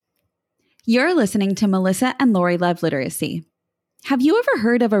You're listening to Melissa and Lori Love Literacy. Have you ever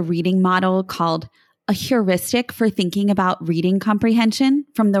heard of a reading model called a heuristic for thinking about reading comprehension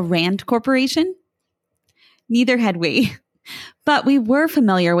from the RAND Corporation? Neither had we, but we were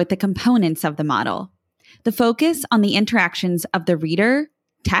familiar with the components of the model. The focus on the interactions of the reader,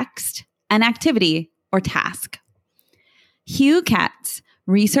 text, and activity or task. Hugh,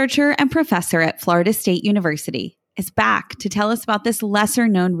 researcher and professor at Florida State University, is back to tell us about this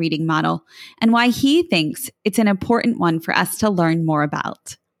lesser-known reading model and why he thinks it's an important one for us to learn more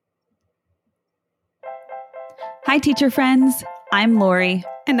about. Hi, teacher friends. I'm Lori.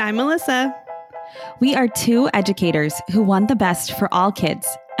 And I'm Melissa. We are two educators who want the best for all kids,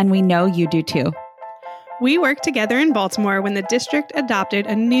 and we know you do too. We worked together in Baltimore when the district adopted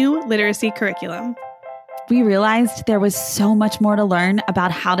a new literacy curriculum. We realized there was so much more to learn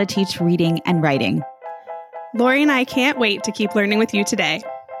about how to teach reading and writing. Lori and I can't wait to keep learning with you today.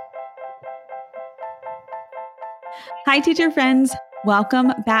 Hi, teacher friends.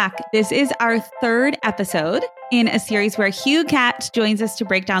 Welcome back. This is our third episode in a series where Hugh joins us to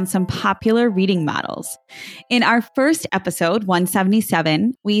break down some popular reading models. In our first episode,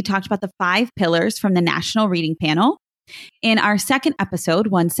 177, we talked about the 5 pillars from the National Reading Panel. In our second episode,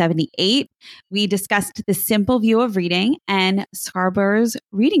 178, we discussed the simple view of reading and Scarborough's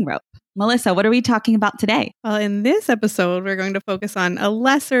reading rope. Melissa, what are we talking about today? Well, in this episode, we're going to focus on a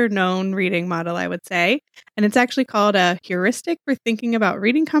lesser known reading model, I would say. And it's actually called a heuristic for thinking about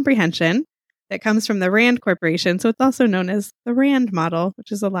reading comprehension that comes from the RAND Corporation. So it's also known as the RAND model,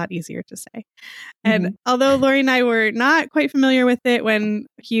 which is a lot easier to say. And although Lori and I were not quite familiar with it when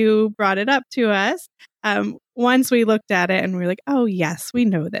Hugh brought it up to us, once we looked at it and we were like, oh, yes, we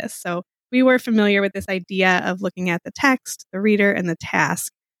know this. So we were familiar with this idea of looking at the text, the reader, and the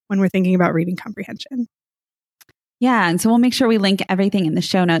task when we're thinking about reading comprehension. Yeah. And so we'll make sure we link everything in the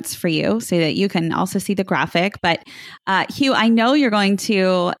show notes for you so that you can also see the graphic. But Hugh, I know you're going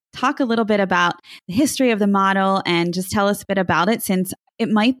to talk a little bit about the history of the model and just tell us a bit about it since it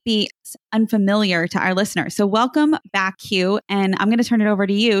might be unfamiliar to our listeners. So welcome back, Hugh. And I'm going to turn it over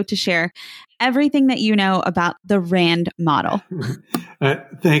to you to share everything that you know about the RAND model.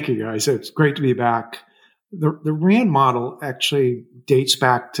 Thank you, guys. It's great to be back. The RAND model actually dates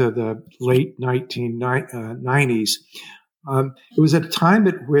back to the late 1990s. It was at a time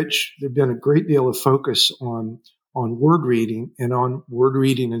at which there'd been a great deal of focus on word reading and on word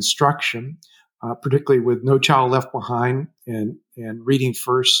reading instruction, particularly with No Child Left Behind and Reading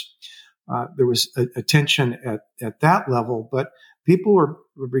First. There was attention at that level, but people were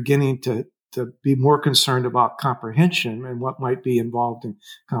beginning to be more concerned about comprehension and what might be involved in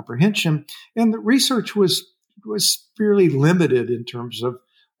comprehension. And the research was fairly limited in terms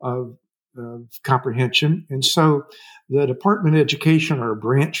of comprehension. And so the Department of Education, or a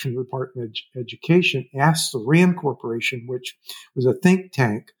branch from the Department of Education, asked the RAND Corporation, which was a think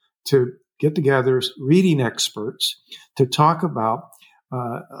tank, to get together reading experts to talk about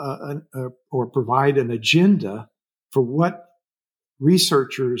or provide an agenda for what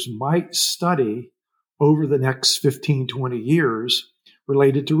researchers might study over the next 15, 20 years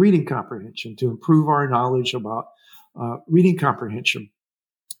related to reading comprehension to improve our knowledge about reading comprehension.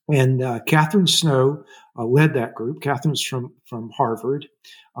 And Catherine Snow led that group. Catherine's from Harvard.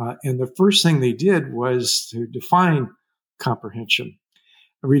 And the first thing they did was to define comprehension,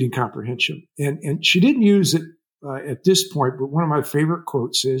 reading comprehension. And she didn't use it at this point, but one of my favorite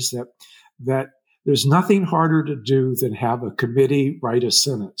quotes is that there's nothing harder to do than have a committee write a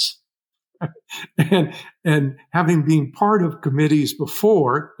sentence. and having been part of committees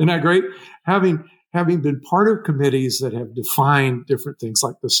before, isn't that great? Having been part of committees that have defined different things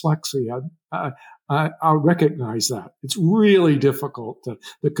like dyslexia, I'll recognize that. It's really difficult,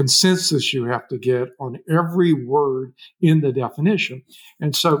 the consensus you have to get on every word in the definition.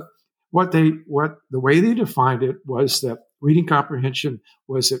 And so the way they defined it was that reading comprehension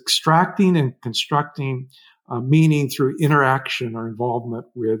was extracting and constructing meaning through interaction or involvement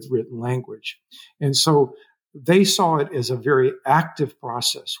with written language. And so they saw it as a very active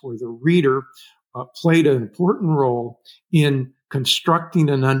process where the reader played an important role in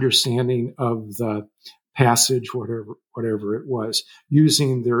constructing an understanding of the passage, whatever it was,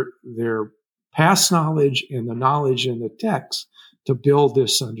 using their past knowledge and the knowledge in the text to build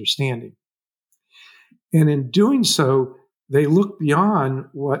this understanding. And in doing so, they looked beyond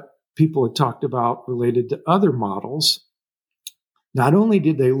what people had talked about related to other models. Not only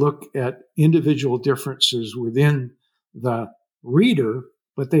did they look at individual differences within the reader,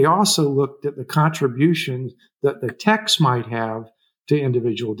 but they also looked at the contribution that the text might have to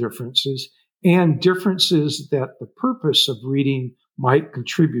individual differences and differences that the purpose of reading might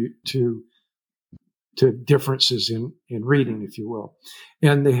contribute to differences in reading, if you will.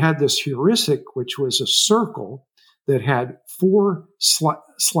 And they had this heuristic, which was a circle that had four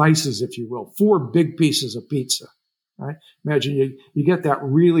slices, if you will, four big pieces of pizza. Right? Imagine you get that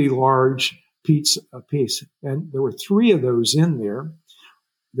really large pizza piece, and there were three of those in there.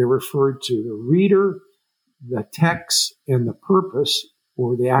 They referred to the reader, the text, and the purpose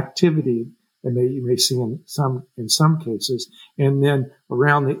or the activity that you may see in some cases. And then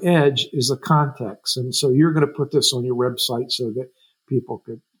around the edge is the context. And so you're going to put this on your website so that people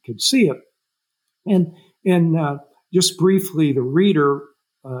could see it. And just briefly, the reader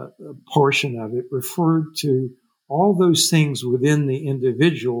portion of it referred to all those things within the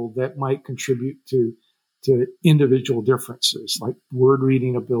individual that might contribute to individual differences, like word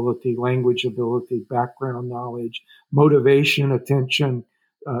reading ability, language ability, background knowledge, motivation, attention,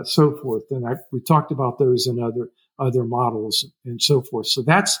 so forth. And we talked about those in other models and so forth. So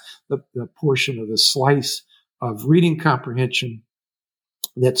that's the portion of the slice of reading comprehension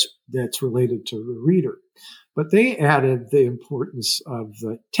that's related to the reader. But they added the importance of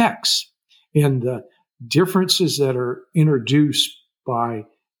the text and the differences that are introduced by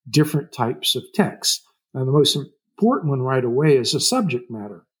different types of text. Now, the most important one right away is the subject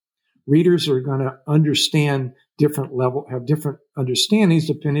matter. Readers are going to understand have different understandings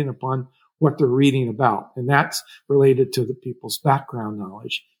depending upon what they're reading about. And that's related to the people's background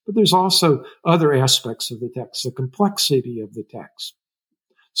knowledge. But there's also other aspects of the text, the complexity of the text.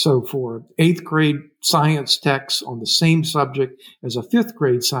 So for 8th grade science text on the same subject as a 5th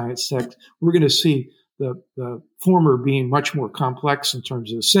grade science text, we're going to see the former being much more complex in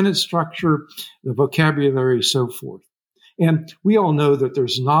terms of the sentence structure, the vocabulary, so forth. And we all know that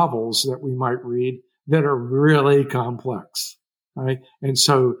there's novels that we might read that are really complex, right? And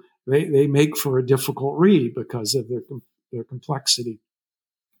so they make for a difficult read because of their complexity,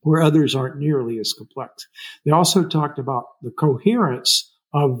 where others aren't nearly as complex. They also talked about the coherence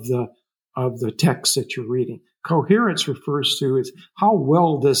of the text that you're reading. Coherence refers to is how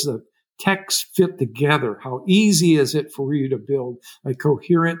well does the text fit together? How easy is it for you to build a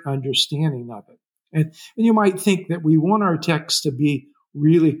coherent understanding of it? And you might think that we want our text to be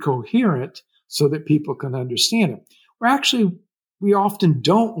really coherent so that people can understand it. We often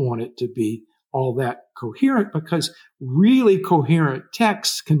don't want it to be all that coherent because really coherent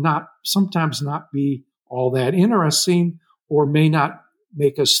text sometimes not be all that interesting or may not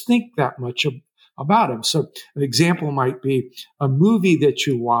make us think that much about them. So an example might be a movie that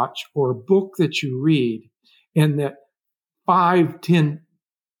you watch or a book that you read, and that 5, 10,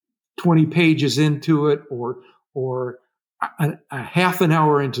 20 pages into it or a half an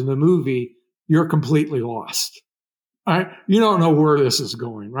hour into the movie, you're completely lost. Right? You don't know where this is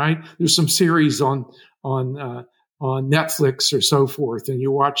going, right? There's some series on Netflix or so forth, and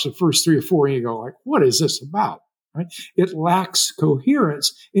you watch the first 3 or 4 and you go like, what is this about? Right? It lacks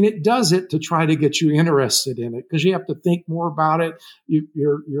coherence, and it does it to try to get you interested in it because you have to think more about it. You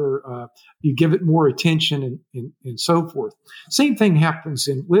give it more attention and so forth. Same thing happens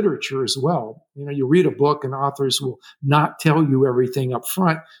in literature as well. You read a book, and authors will not tell you everything up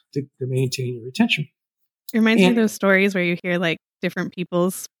front to maintain your attention. It reminds me of those stories where you hear like different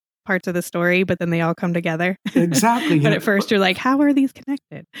people's parts of the story, but then they all come together. Exactly. But at first you're like, how are these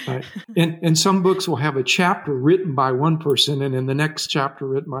connected? Right. And some books will have a chapter written by one person and then the next chapter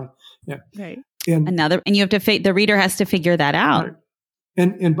written by, right. And another, and you have to, the reader has to figure that out.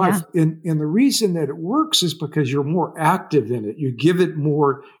 Right. And the reason that it works is because you're more active in it. You give it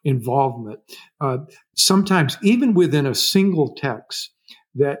more involvement. Sometimes even within a single text,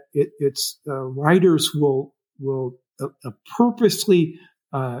 that writers will purposely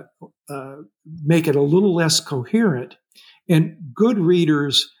make it a little less coherent. And good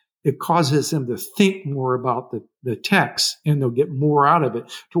readers, it causes them to think more about the text, and they'll get more out of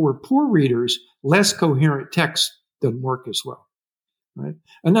it. To where poor readers, less coherent text doesn't work as well. Right?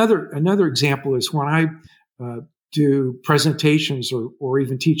 Another example is when I do presentations or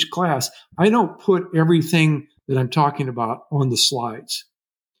even teach class, I don't put everything that I'm talking about on the slides.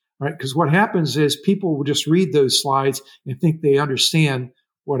 Right? Because what happens is people will just read those slides and think they understand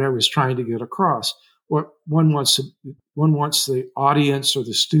what I was trying to get across. What one wants the audience or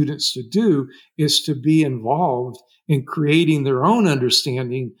the students to do is to be involved in creating their own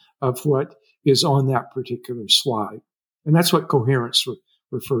understanding of what is on that particular slide. And that's what coherence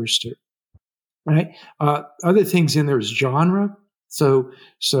refers to. Right? Other things in there is genre. So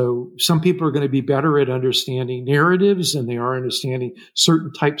some people are going to be better at understanding narratives than they are understanding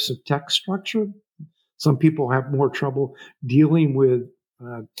certain types of text structure. Some people have more trouble dealing with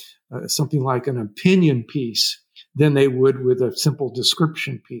something like an opinion piece than they would with a simple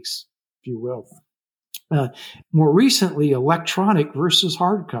description piece, if you will. Uh, More recently, electronic versus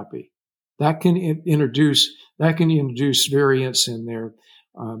hard copy. That can introduce variance in there.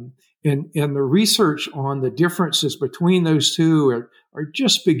 And the research on the differences between those two are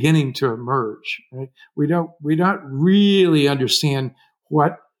just beginning to emerge. Right? We don't really understand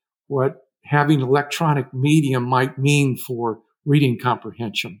what having electronic medium might mean for reading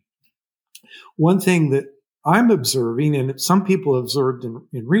comprehension. One thing that I'm observing, and some people observed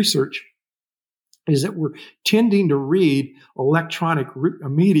in research, is that we're tending to read electronic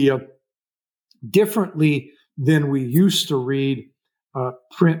media differently than we used to read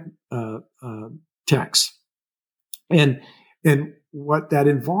print text. And what that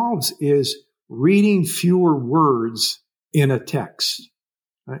involves is reading fewer words in a text.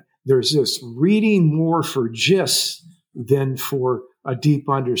 Right? There's this reading more for gist than for a deep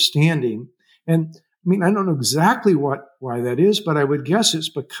understanding. And I mean, I don't know exactly why that is, but I would guess it's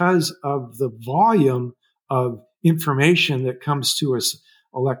because of the volume of information that comes to us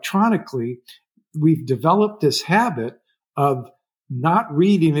electronically. We've developed this habit of not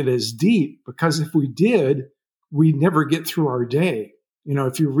reading it as deep, because if we did, we'd never get through our day. You know,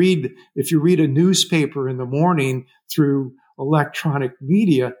 if you read a newspaper in the morning through electronic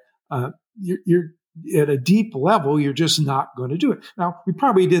media, you're at a deep level, you're just not going to do it. Now, we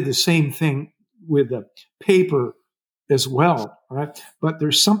probably did the same thing with the paper as well, right? But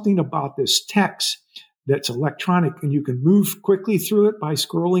there's something about this text that's electronic, and you can move quickly through it by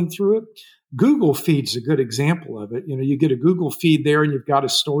scrolling through it. Google Feed's a good example of it. You know, you get a Google Feed there and you've got a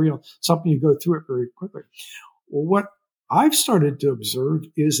story on something, you go through it very quickly. Well, what I've started to observe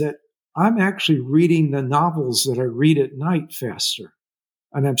is that I'm actually reading the novels that I read at night faster.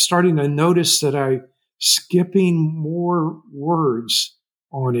 And I'm starting to notice that I'm skipping more words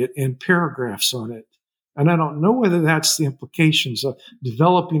on it and paragraphs on it. And I don't know whether that's the implications of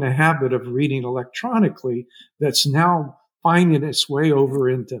developing a habit of reading electronically that's now finding its way over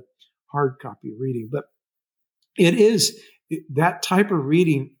into hard copy reading. But that type of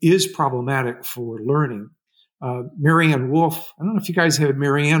reading is problematic for learning. Marianne Wolf, I don't know if you guys have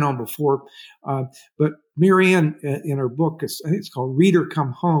Marianne on before, but Marianne in her book, I think it's called Reader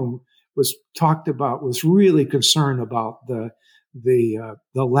Come Home, was really concerned about the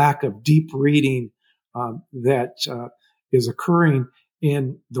lack of deep reading that is occurring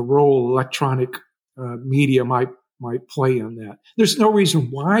in the role electronic media might play in that. There's no reason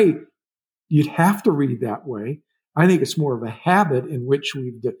why you'd have to read that way. I think it's more of a habit in which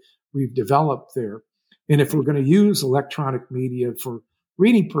we've developed there. And if we're going to use electronic media for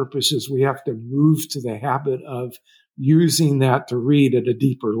reading purposes, we have to move to the habit of using that to read at a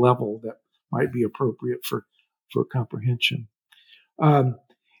deeper level that might be appropriate for comprehension. And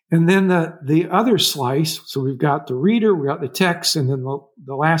then the other slice, so we've got the reader, we've got the text, and then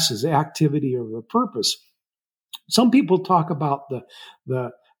the last is the activity or the purpose. Some people talk about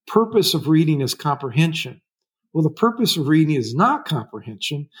the purpose of reading as comprehension. Well, the purpose of reading is not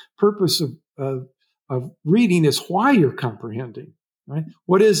comprehension. Purpose of reading is why you're comprehending, right?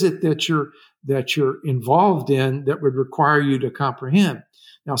 What is it that you're involved in that would require you to comprehend?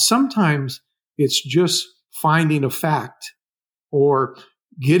 Now, sometimes it's just finding a fact or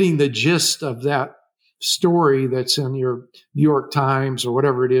getting the gist of that story that's in your New York Times or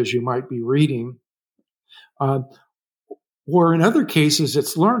whatever it is you might be reading. Or in other cases,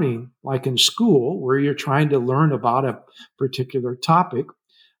 it's learning, like in school, where you're trying to learn about a particular topic.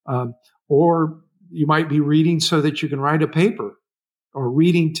 Or you might be reading so that you can write a paper, or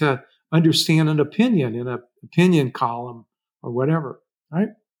reading to understand an opinion in an opinion column or whatever, right?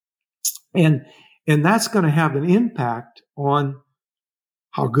 And that's going to have an impact on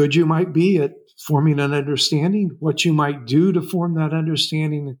how good you might be at forming an understanding, what you might do to form that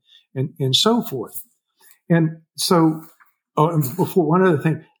understanding, and so forth. And so, and before one other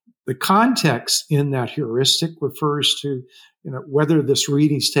thing, the context in that heuristic refers to, whether this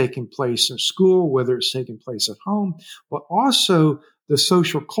reading's taking place in school, whether it's taking place at home, but also the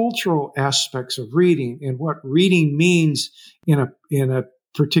social cultural aspects of reading and what reading means in a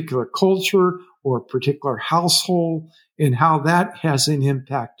particular culture or a particular household, and how that has an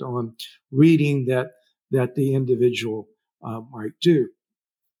impact on reading that the individual might do.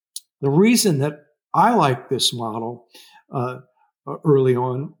 The reason that I like this model early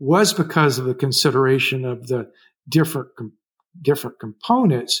on was because of the consideration of the different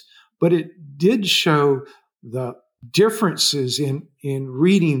components, but it did show the differences in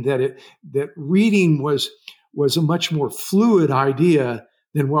reading, that reading was a much more fluid idea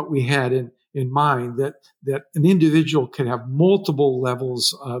than what we had in mind, that an individual can have multiple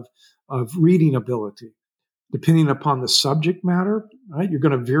levels of reading ability depending upon the subject matter, right? You're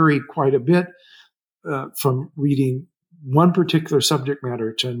going to vary quite a bit. from reading one particular subject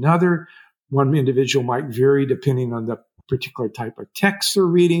matter to another. One individual might vary depending on the particular type of text they're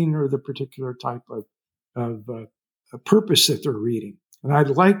reading or the particular type of purpose that they're reading. And I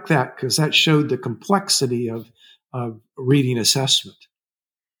like that because that showed the complexity of reading assessment.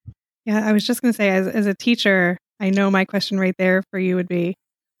 Yeah, I was just going to say, as a teacher, I know my question right there for you would be,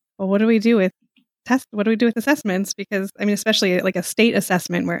 well, what do we do with assessments? Because, I mean, especially like a state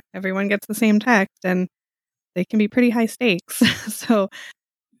assessment where everyone gets the same text and they can be pretty high stakes. So,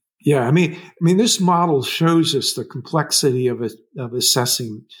 yeah, I mean, this model shows us the complexity of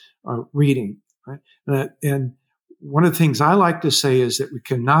assessing reading, right? And one of the things I like to say is that we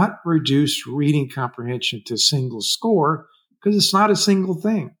cannot reduce reading comprehension to a single score because it's not a single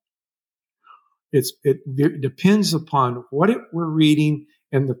thing. It depends upon what we're reading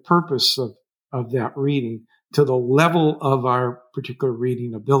and the purpose of that reading to the level of our particular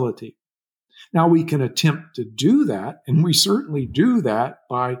reading ability. Now, we can attempt to do that, and we certainly do that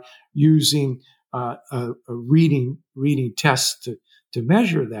by using a reading test to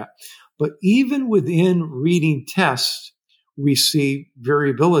measure that. But even within reading tests, we see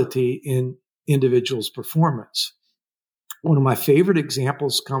variability in individuals' performance. One of my favorite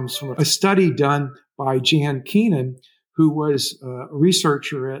examples comes from a study done by Jan Keenan, who was a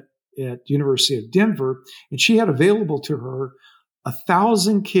researcher at the University of Denver, and she had available to her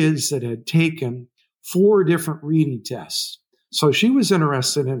 1,000 kids that had taken 4 different reading tests. So she was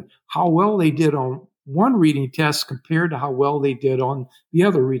interested in how well they did on one reading test compared to how well they did on the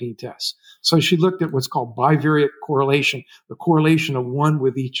other reading tests. So she looked at what's called bivariate correlation, the correlation of one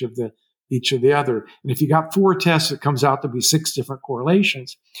with each of the other. And if you got 4 tests, it comes out to be 6 different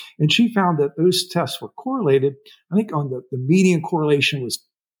correlations. And she found that those tests were correlated. I think on the median correlation was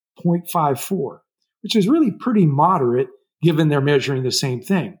 0.54, which is really pretty moderate given they're measuring the same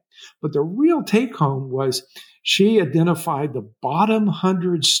thing. But the real take home was she identified the bottom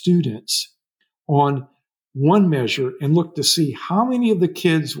 100 students on one measure and looked to see how many of the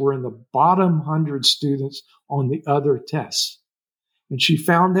kids were in the bottom 100 students on the other tests. And she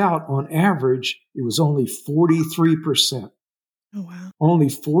found out on average, it was only 43%. Oh, wow. Only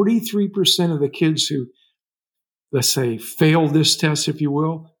 43% of the kids who, let's say, failed this test, if you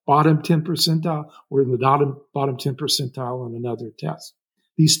will, bottom 10 percentile, or in the bottom 10 percentile on another test.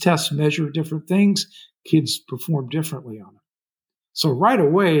 These tests measure different things. Kids perform differently on them. So right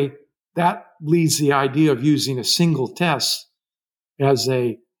away, that leads the idea of using a single test as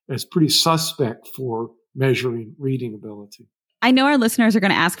pretty suspect for measuring reading ability. I know our listeners are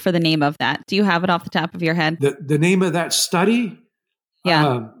going to ask for the name of that. Do you have it off the top of your head? The name of that study?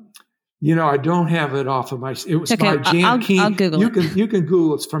 Yeah. I don't have it off of my. It was okay. by Jan Keenan. I'll Google it. You can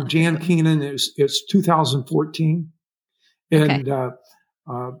Google. It's from Jan Keenan. It's 2014, and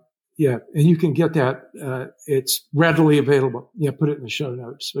and you can get that. It's readily available. Yeah, put it in the show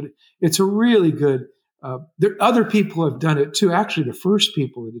notes. But it's a really good. Other people have done it too. Actually, the first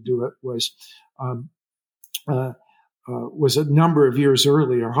people to do it was a number of years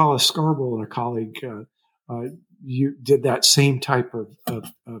earlier. Hollis Scarborough and a colleague you did that same type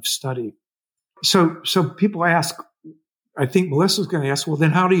of study. So people ask, I think Melissa's going to ask, well,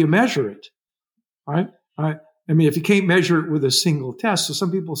 then how do you measure it? Right? I mean, if you can't measure it with a single test, so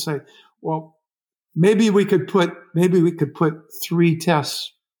some people say, well, maybe we could put 3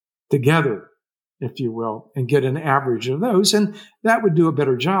 tests together, if you will, and get an average of those, and that would do a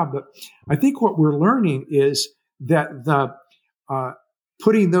better job. But I think what we're learning is that the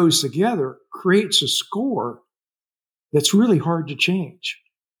putting those together creates a score that's really hard to change,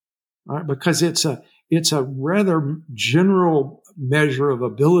 right? Because it's a rather general measure of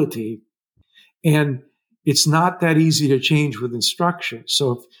ability, and it's not that easy to change with instruction.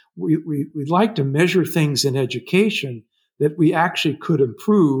 So if we'd like to measure things in education that we actually could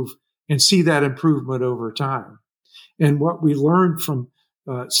improve and see that improvement over time. And what we learned from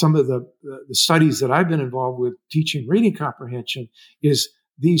some of the studies that I've been involved with teaching reading comprehension is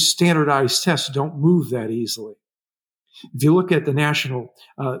these standardized tests don't move that easily. If you look at the national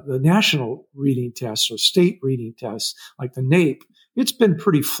reading tests or state reading tests, like the NAEP, it's been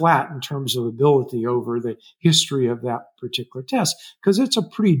pretty flat in terms of ability over the history of that particular test because it's a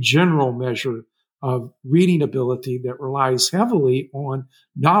pretty general measure of reading ability that relies heavily on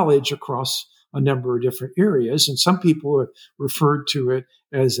knowledge across a number of different areas. And some people have referred to it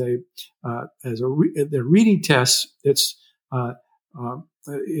as the reading test. It's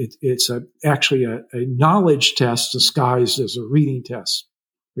actually a knowledge test disguised as a reading test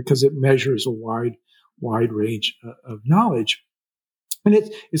because it measures a wide range of knowledge. And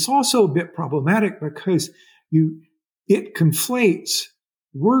it's also a bit problematic because it conflates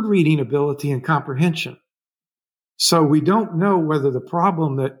word reading ability and comprehension. So we don't know whether the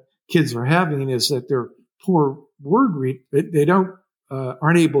problem that kids are having is that they're poor word read. They don't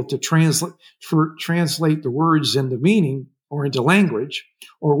aren't able to translate the words into meaning or into language,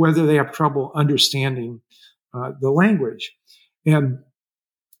 or whether they have trouble understanding the language. And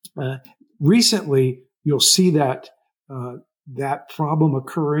recently, you'll see that that problem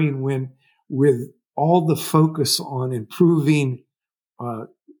occurring when, with all the focus on improving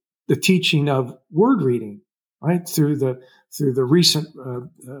the teaching of word reading, right, through the recent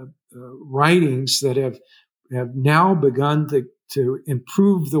writings that have now begun to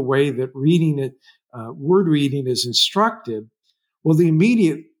improve the way that word reading is instructed. Well, the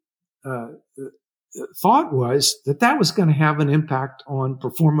immediate thought was that was going to have an impact on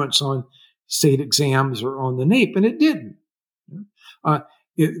performance on state exams or on the NAEP, and it didn't.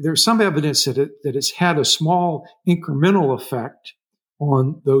 There's some evidence that it's had a small incremental effect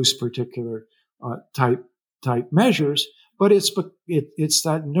on those particular type measures, but it's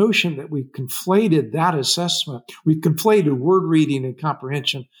that notion that we've conflated that assessment. We've conflated word reading and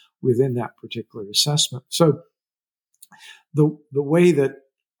comprehension within that particular assessment. So the way that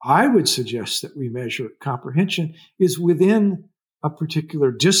I would suggest that we measure comprehension is within a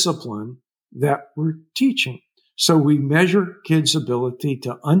particular discipline that we're teaching. So we measure kids' ability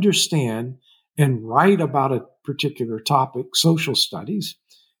to understand and write about a particular topic, social studies,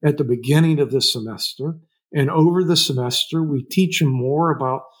 at the beginning of the semester. And over the semester, we teach them more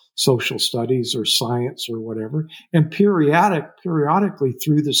about social studies or science or whatever. And periodically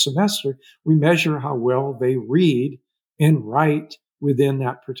through the semester, we measure how well they read and write within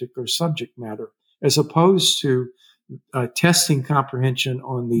that particular subject matter, as opposed to testing comprehension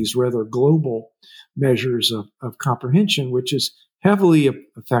on these rather global measures of comprehension, which is heavily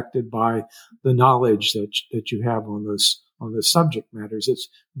affected by the knowledge that you have on those subject matters. It's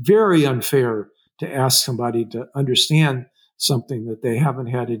very unfair to ask somebody to understand something that they haven't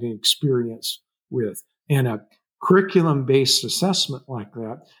had any experience with. And a curriculum-based assessment like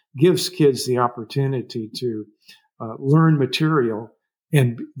that gives kids the opportunity to learn material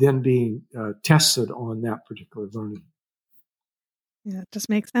and then being tested on that particular learning. Yeah, it just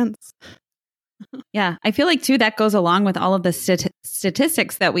makes sense. Yeah, I feel like, too, that goes along with all of the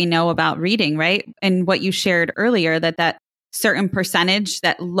statistics that we know about reading, right? And what you shared earlier, that certain percentage,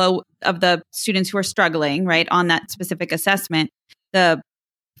 that low of the students who are struggling, right, on that specific assessment, the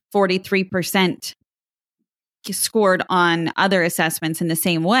 43% scored on other assessments in the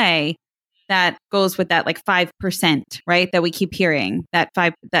same way. That goes with that like 5%, right? That we keep hearing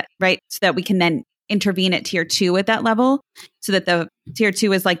right? So that we can then intervene at tier 2 at that level, so that the tier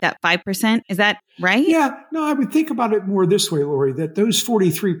 2 is like that 5%. Is that right? Yeah, no, I would think about it more this way, Lori, that those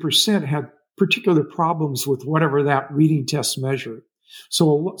 43% had particular problems with whatever that reading test measured.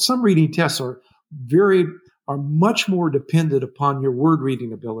 So some reading tests are much more dependent upon your word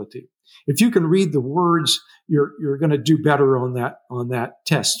reading ability. If you can read the words, you're going to do better on that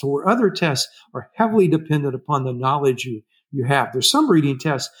test. Or other tests are heavily dependent upon the knowledge you have. There's some reading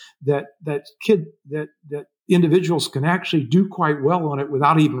tests that individuals can actually do quite well on it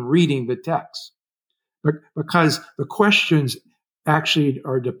without even reading the text, but because the questions actually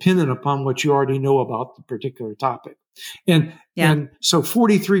are dependent upon what you already know about the particular topic. And so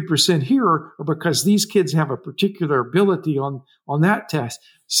 43% here are because these kids have a particular ability on that test.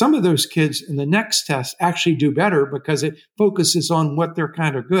 Some of those kids in the next test actually do better because it focuses on what they're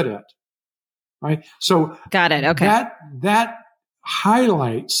kind of good at. Right. So got it. Okay. That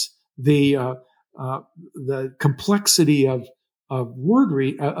highlights the complexity of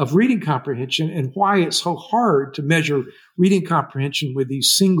reading comprehension and why it's so hard to measure reading comprehension with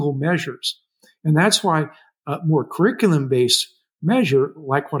these single measures. And that's why a more curriculum-based measure,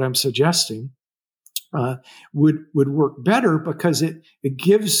 like what I'm suggesting, would work better, because it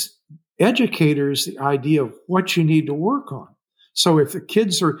gives educators the idea of what you need to work on. So if the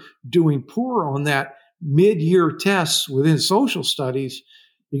kids are doing poor on that mid-year test within social studies,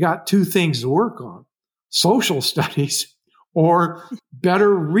 you got two things to work on: social studies or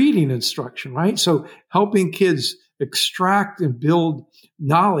better reading instruction, right? So helping kids extract and build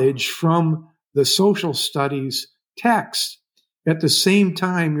knowledge from the social studies text. At the same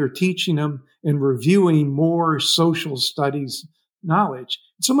time, you're teaching them and reviewing more social studies knowledge.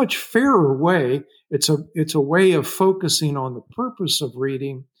 It's a much fairer way. It's a way of focusing on the purpose of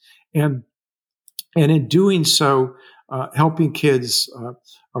reading, and in doing so, helping kids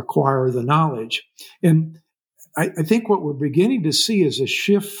acquire the knowledge. And I think what we're beginning to see is a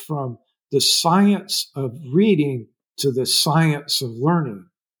shift from the science of reading to the science of learning,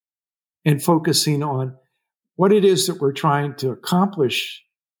 and focusing on what it is that we're trying to accomplish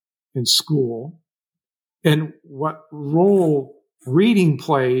in school and what role reading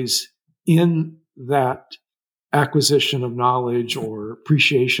plays in that acquisition of knowledge or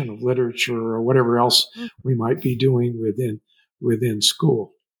appreciation of literature or whatever else we might be doing within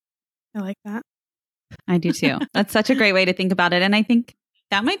school. I like that. I do too. That's such a great way to think about it. And I think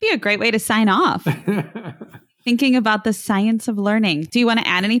that might be a great way to sign off. Thinking about the science of learning. Do you want to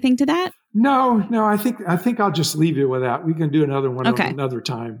add anything to that? No, I think I'll just leave you with that. We can do another one another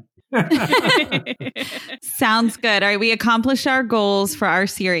time. Sounds good. All right, we accomplished our goals for our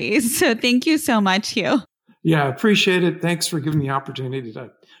series. So thank you so much, Hugh. Yeah, appreciate it. Thanks for giving me the opportunity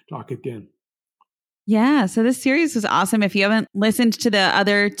to talk again. Yeah, so this series was awesome. If you haven't listened to the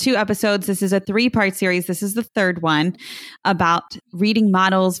other 2 episodes, this is a 3-part series. This is the 3rd one about reading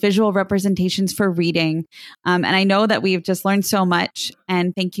models, visual representations for reading. And I know that we've just learned so much.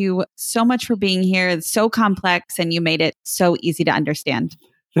 And thank you so much for being here. It's so complex and you made it so easy to understand.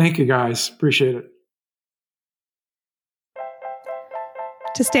 Thank you, guys. Appreciate it.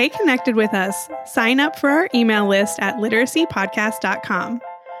 To stay connected with us, sign up for our email list at literacypodcast.com.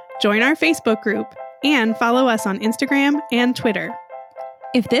 Join our Facebook group and follow us on Instagram and Twitter.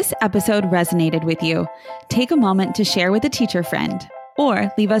 If this episode resonated with you, take a moment to share with a teacher friend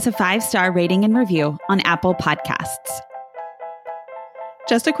or leave us a 5-star rating and review on Apple Podcasts.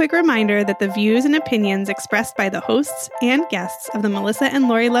 Just a quick reminder that the views and opinions expressed by the hosts and guests of the Melissa and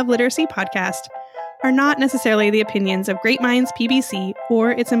Lori Love Literacy podcast are not necessarily the opinions of Great Minds PBC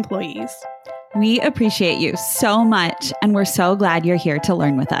or its employees. We appreciate you so much, and we're so glad you're here to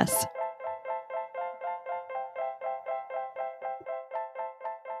learn with us.